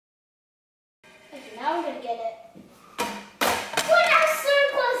now I'm gonna get it. What? I was so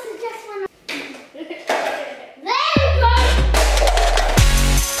close to just one. There we go!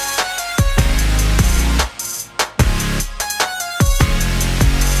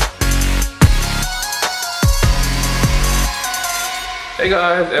 Hey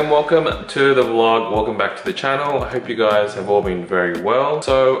guys, and welcome to the vlog. Welcome back to the channel. I hope you guys have all been very well.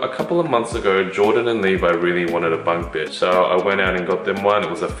 So a couple of months ago, Jordan and Levi really wanted a bunk bed. So I went out and got them one.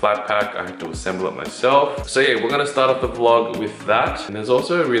 It was a flat pack. I had to assemble it myself. So yeah, we're gonna start off the vlog with that. And there's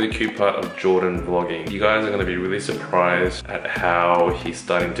also a really cute part of Jordan vlogging. You guys are gonna be really surprised at how he's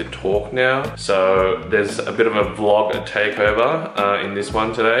starting to talk now. So there's a bit of a vlog takeover in this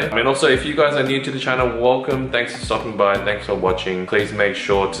one today. And also, if you guys are new to the channel, welcome. Thanks for stopping by and thanks for watching. Please make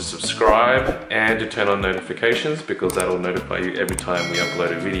sure to subscribe and to turn on notifications because that'll notify you every time we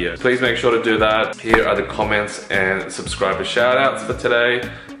upload a video. Please make sure to do that. Here are the comments and subscriber shout outs for today.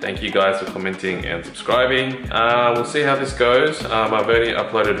 Thank you guys for commenting and subscribing. We'll see how this goes. I've already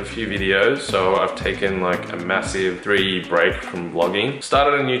uploaded a few videos, so I've taken like a massive 3 break from vlogging.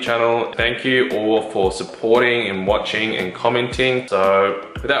 Started a new channel. Thank you all for supporting and watching and commenting. So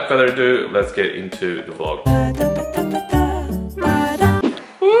without further ado, let's get into the vlog.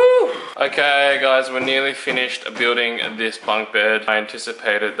 Okay guys, we're nearly finished building this bunk bed. I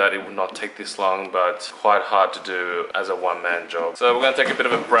anticipated that it would not take this long, but it's quite hard to do as a one-man job. So we're gonna take a bit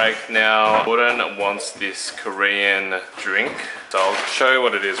of a break now. Jordan wants this Korean drink, so I'll show you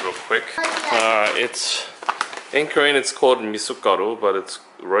what it is real quick. It's in Korean it's called misogaru, but it's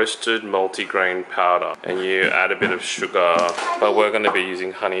roasted multigrain powder, and you add a bit of sugar, but we're gonna be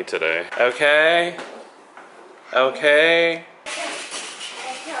using honey today. Okay? Okay?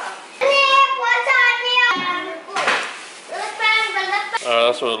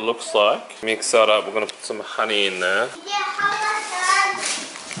 That's what it looks like. Mix that up. We're going to put some honey in there.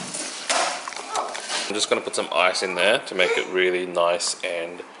 I'm just going to put some ice in there to make it really nice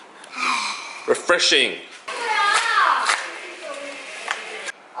and refreshing.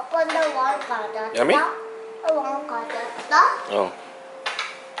 Yummy? Oh.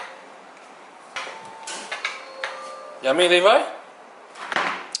 Yummy, Levi?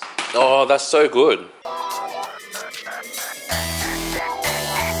 Oh, that's so good.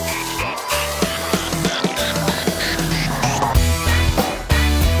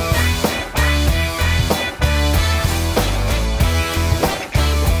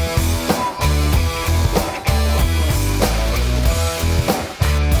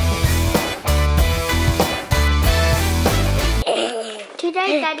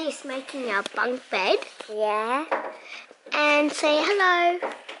 Today Daddy's making a bunk bed. Yeah. And say hello.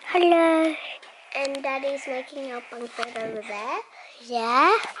 Hello. And Daddy's making a bunk bed over there.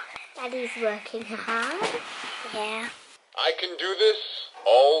 Yeah. Daddy's working hard. Yeah. I can do this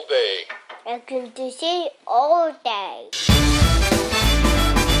all day. I can do this all day.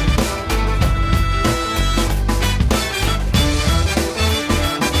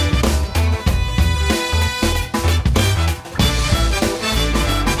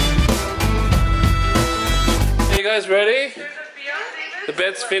 You guys ready? The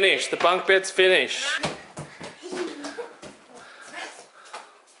bed's finished. The bunk bed's finished.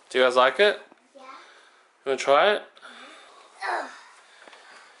 Do you guys like it? Yeah. You wanna try it?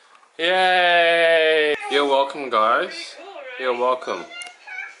 Yay! You're welcome, guys. You're welcome.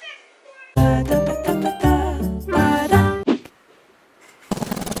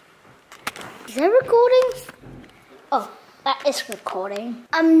 Is that recording? Oh, that is recording.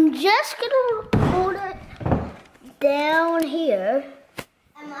 I'm just gonna record it down here.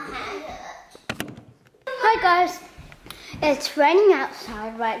 Hi guys, it's raining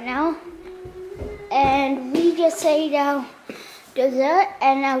outside right now, and we just ate our dessert,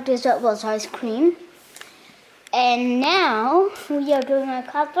 and our dessert was ice cream. And now we are doing a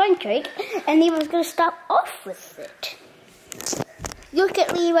cardboard cake, and Levi's gonna start off with it. Look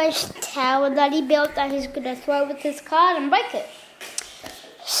at Levi's tower that he built that he's gonna throw with his card and break it.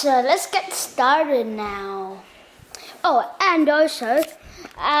 So let's get started now. Oh, and also,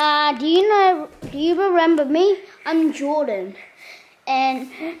 do you remember me? I'm Jordan, and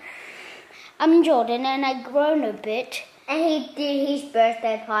I've grown a bit. And he did his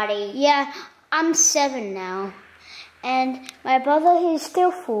birthday party. Yeah, I'm 7 now, and my brother is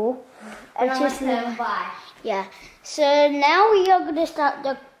still 4. And I'm 5. Yeah. So now we are gonna start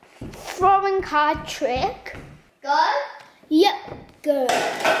the throwing card trick. Go? Yep. Go.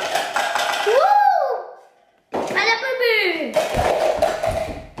 Woo!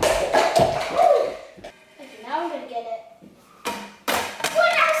 Boom! Okay, now I'm gonna get it.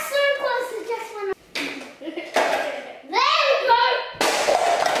 What? I was so close to just one. There we go.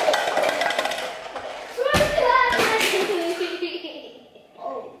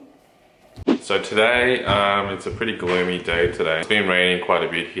 So today, it's a pretty gloomy day today. It's been raining quite a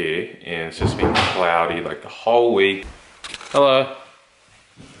bit here and it's just been cloudy like the whole week. Hello.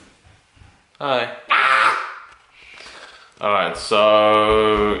 Hi. Alright,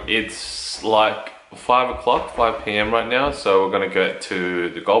 so it's like 5 o'clock, 5 p.m. right now, so we're gonna go to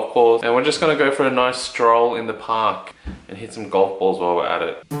the golf course and we're just gonna go for a nice stroll in the park and hit some golf balls while we're at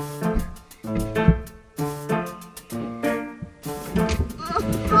it.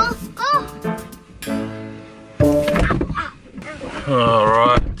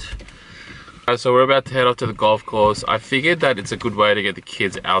 Alright. So we're about to head off to the golf course. I figured that it's a good way to get the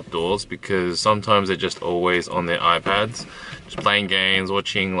kids outdoors because sometimes they're just always on their iPads, just playing games,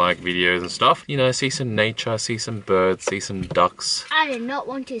 watching like videos and stuff. You know, see some nature, see some birds, see some ducks. I do not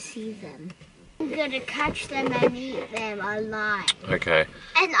want to see them. I'm gonna catch them and eat them alive. Okay.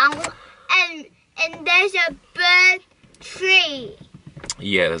 And there's a bird tree.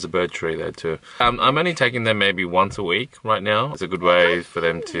 Yeah, there's a bird tree there too. I'm only taking them maybe once a week right now. It's a good way for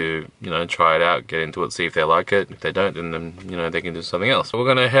them to, you know, try it out, get into it, see if they like it. If they don't, then you know, they can do something else. So we're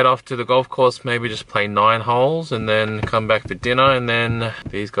gonna head off to the golf course, maybe just play 9 holes and then come back for dinner and then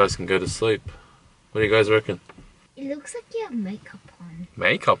these guys can go to sleep. What do you guys reckon? It looks like you have makeup on.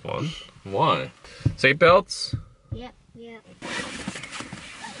 Makeup on? Why? Seatbelts? Yep.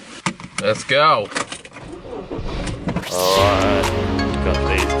 Let's go. Alright. Got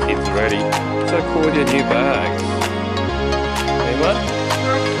these kids ready. So cool with your new bags. Hey, what?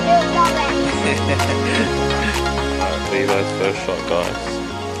 Alright, Levi's first shot, guys.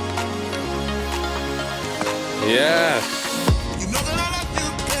 Yes!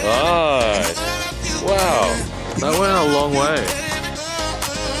 Nice! Wow! That went a long way.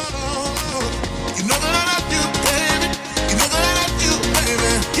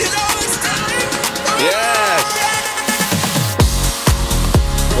 Yes!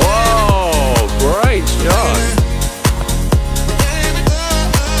 Great shot.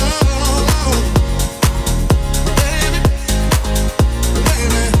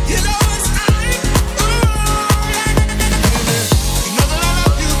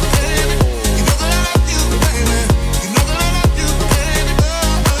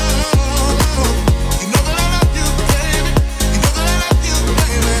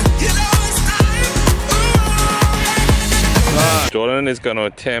 Jordan is going to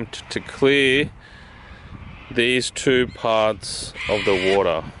attempt to clear these 2 parts of the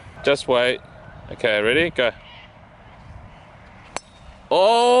water. Just wait. Okay, ready? Go.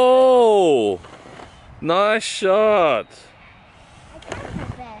 Oh! Nice shot!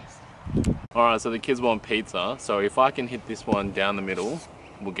 Alright, so the kids want pizza. So if I can hit this one down the middle,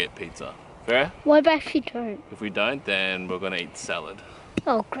 we'll get pizza. Fair? What about if you don't? If we don't, then we're gonna eat salad.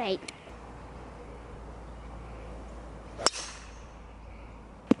 Oh, great.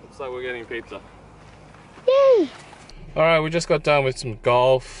 Looks like we're getting pizza. Yay! Alright, we just got done with some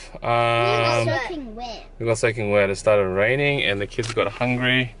golf. We got soaking wet. We got soaking wet. It started raining and the kids got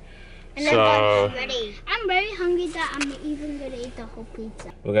hungry. And So I'm very hungry that I'm even gonna eat the whole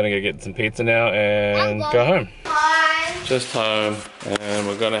pizza. we're gonna go get some pizza now and go home. Just home, and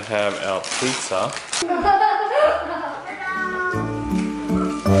we're gonna have our pizza.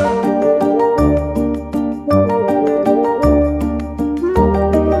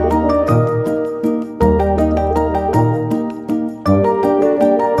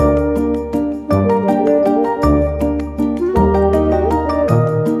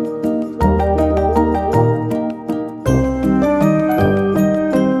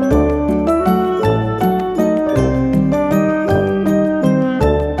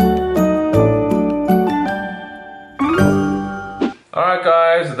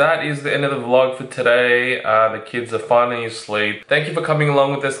 That is the end of the vlog for today. The kids are finally asleep. Thank you for coming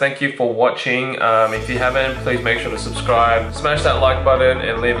along with us. Thank you for watching. If you haven't, please make sure to subscribe. Smash that like button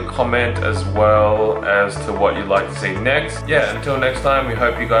and leave a comment as well as to what you'd like to see next. Yeah, until next time, we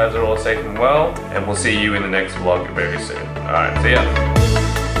hope you guys are all safe and well. And we'll see you in the next vlog very soon. Alright, see ya.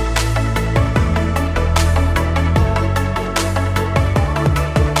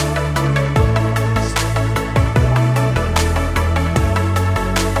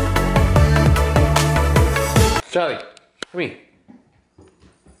 Charlie, come here.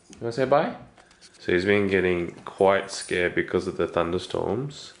 You want to say bye? So he's been getting quite scared because of the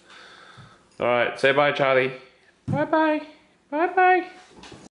thunderstorms. Alright, say bye, Charlie. Bye-bye. Bye-bye.